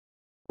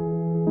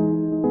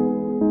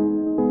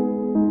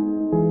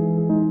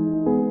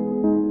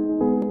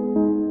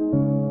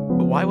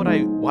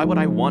why would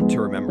I want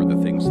to remember the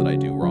things that I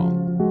do wrong?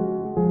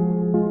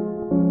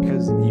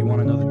 Because you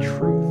want to know the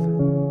truth.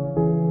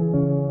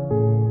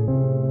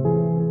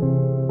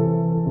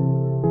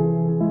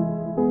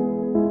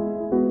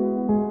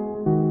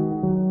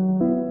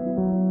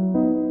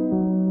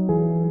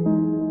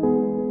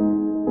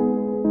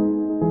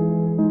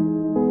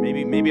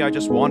 Maybe I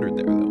just wandered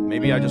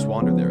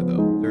there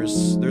though.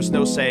 There's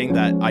no saying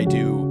that I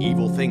do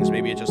evil things.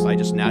 Maybe I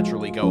just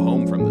naturally go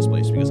home from this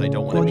place because I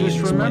don't want to be in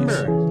this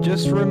place.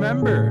 Just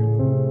remember.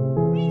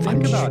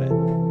 Think about it.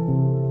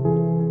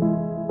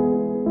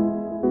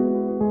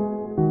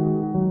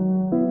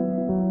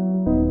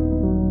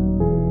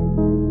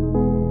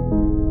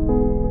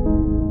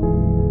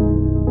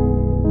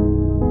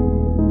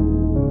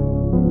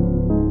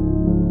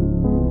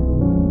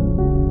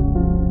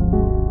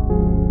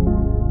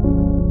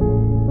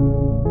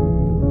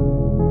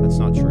 That's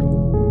not true.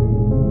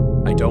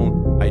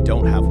 I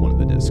don't have one of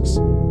the discs.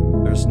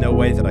 There's no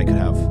way that I could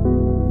have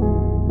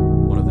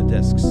one of the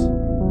discs.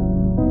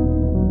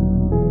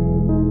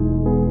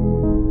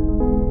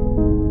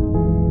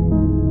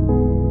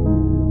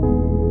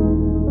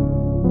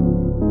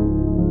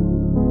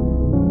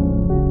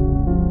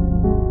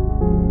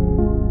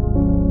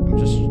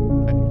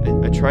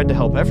 I tried to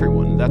help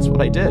everyone, and that's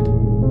what I did.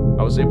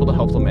 I was able to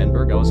help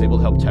Lamanberg, I was able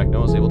to help Techno,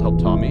 I was able to help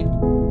Tommy.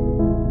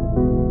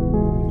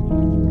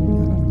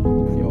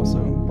 You also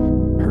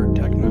hurt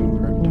Techno,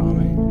 hurt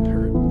Tommy,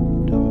 hurt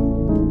Devo.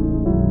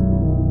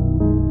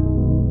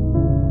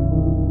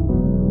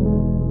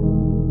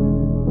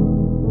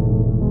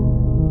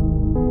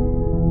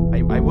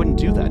 I wouldn't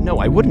do that. No,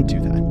 I wouldn't do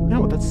that.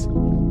 No, that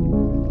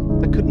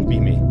couldn't be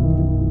me.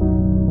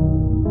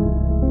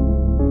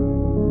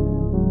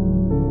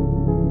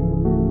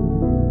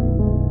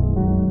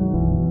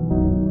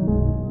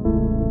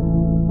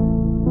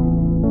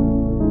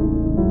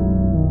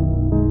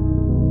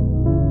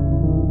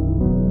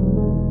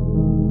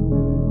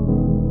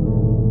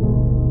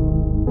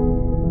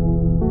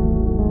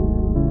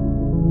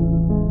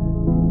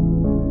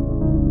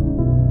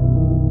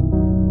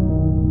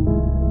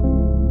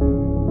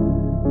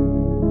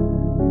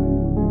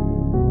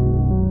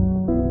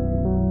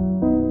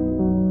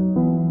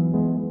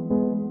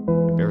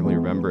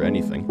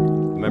 Anything.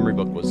 The memory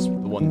book was the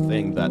one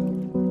thing that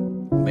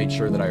made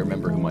sure that I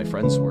remember who my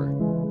friends were.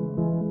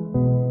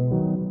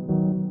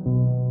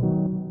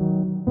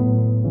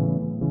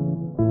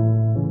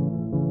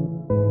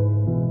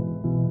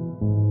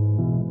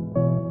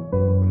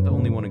 I'm the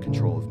only one in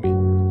control of me.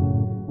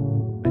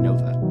 I know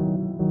that.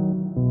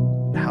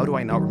 How do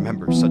I not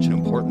remember such an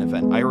important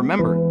event? I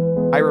remember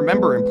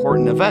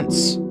important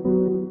events.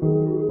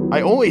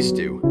 I always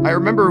do. I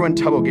remember when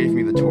Tubbo gave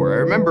me the tour. I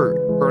remember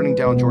burning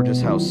down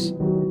George's house.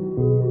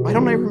 Why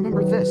don't I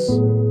remember this?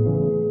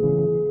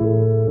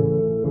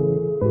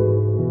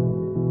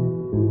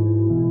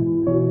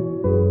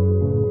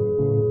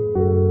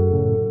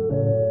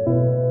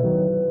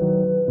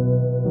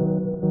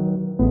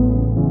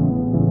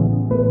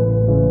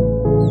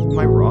 Am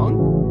I wrong?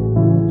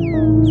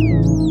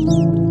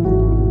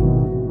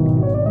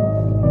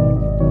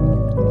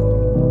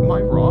 Am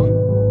I wrong?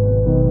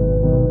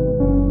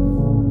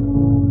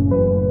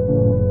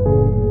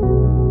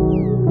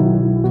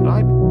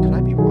 Could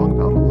I be wrong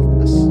about all of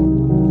this?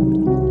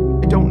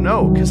 I don't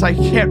know, because I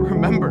can't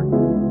remember.